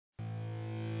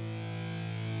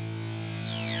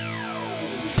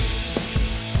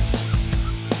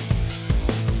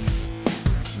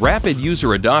Rapid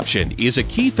user adoption is a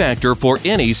key factor for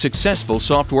any successful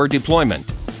software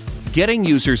deployment. Getting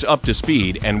users up to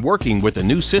speed and working with a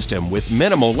new system with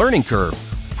minimal learning curve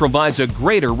provides a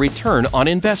greater return on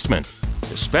investment,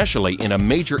 especially in a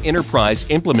major enterprise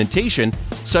implementation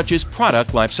such as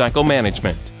product lifecycle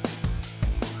management.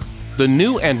 The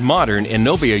new and modern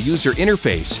ENOVIA user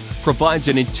interface provides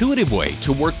an intuitive way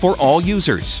to work for all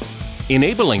users,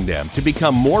 enabling them to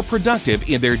become more productive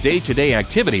in their day-to-day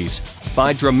activities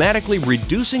by dramatically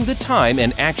reducing the time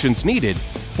and actions needed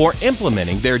for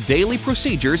implementing their daily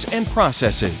procedures and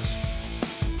processes.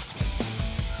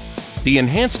 The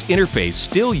enhanced interface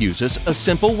still uses a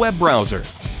simple web browser,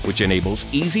 which enables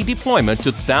easy deployment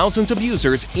to thousands of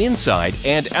users inside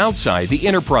and outside the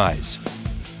enterprise.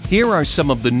 Here are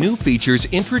some of the new features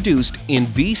introduced in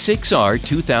V6R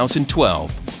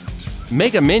 2012.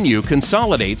 Mega Menu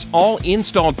consolidates all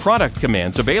installed product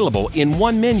commands available in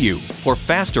one menu for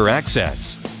faster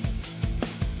access.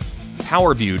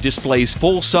 Power View displays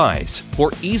full size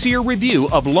for easier review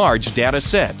of large data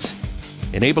sets,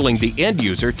 enabling the end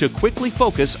user to quickly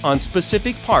focus on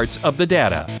specific parts of the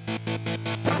data.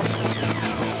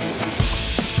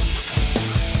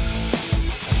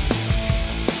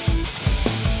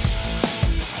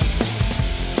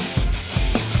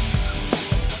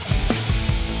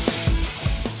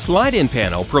 Slide-in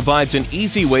panel provides an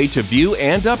easy way to view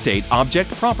and update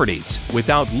object properties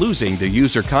without losing the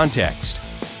user context.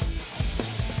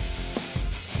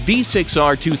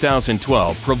 V6R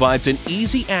 2012 provides an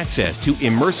easy access to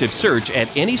Immersive Search at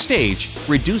any stage,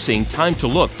 reducing time to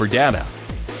look for data.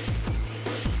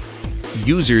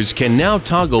 Users can now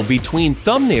toggle between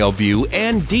thumbnail view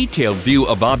and detailed view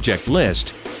of object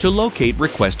list to locate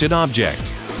requested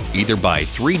object, either by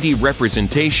 3D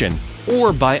representation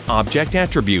or by object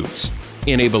attributes,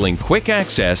 enabling quick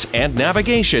access and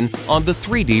navigation on the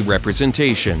 3D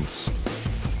representations.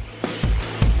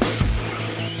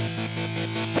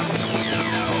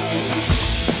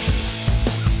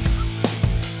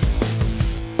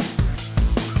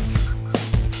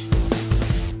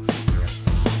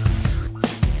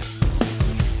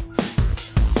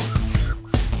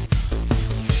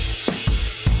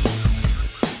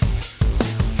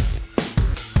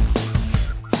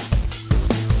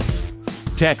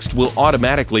 Text will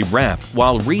automatically wrap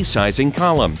while resizing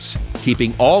columns,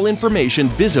 keeping all information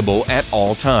visible at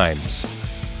all times.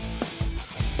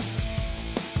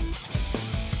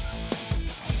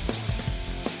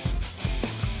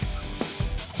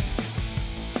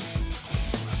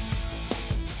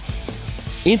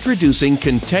 Introducing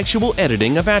contextual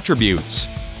editing of attributes.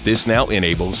 This now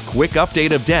enables quick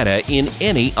update of data in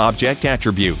any object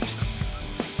attribute.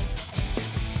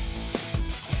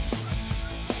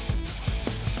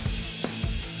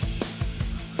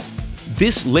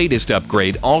 This latest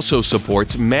upgrade also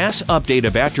supports mass update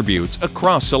of attributes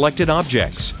across selected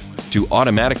objects to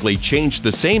automatically change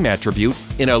the same attribute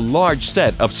in a large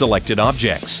set of selected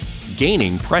objects,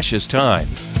 gaining precious time.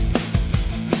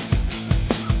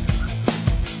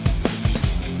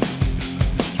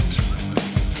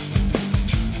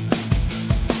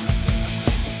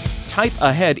 Type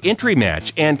Ahead entry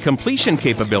match and completion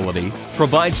capability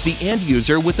provides the end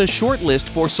user with a short list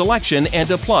for selection and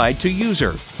applied to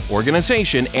user,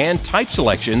 organization, and type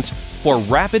selections for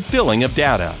rapid filling of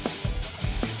data.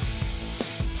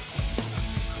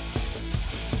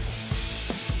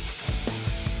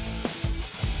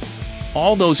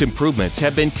 All those improvements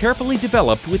have been carefully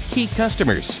developed with key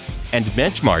customers, and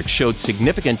benchmarks showed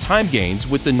significant time gains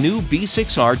with the new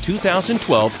V6R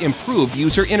 2012 improved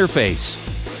user interface,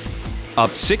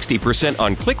 up 60%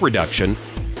 on click reduction,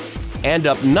 and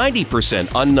up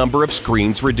 90% on number of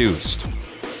screens reduced.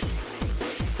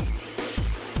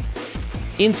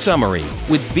 In summary,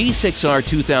 with V6R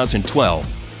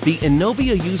 2012, the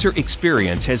ENOVIA user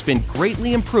experience has been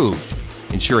greatly improved,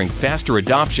 ensuring faster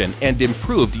adoption and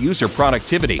improved user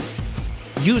productivity.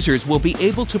 Users will be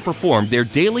able to perform their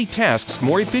daily tasks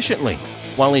more efficiently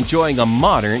while enjoying a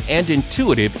modern and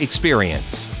intuitive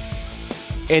experience.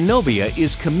 ENOVIA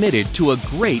is committed to a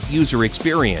great user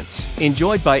experience,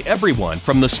 enjoyed by everyone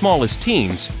from the smallest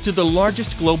teams to the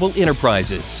largest global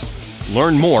enterprises.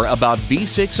 Learn more about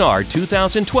V6R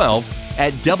 2012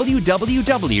 at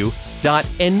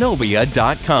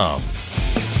www.enovia.com.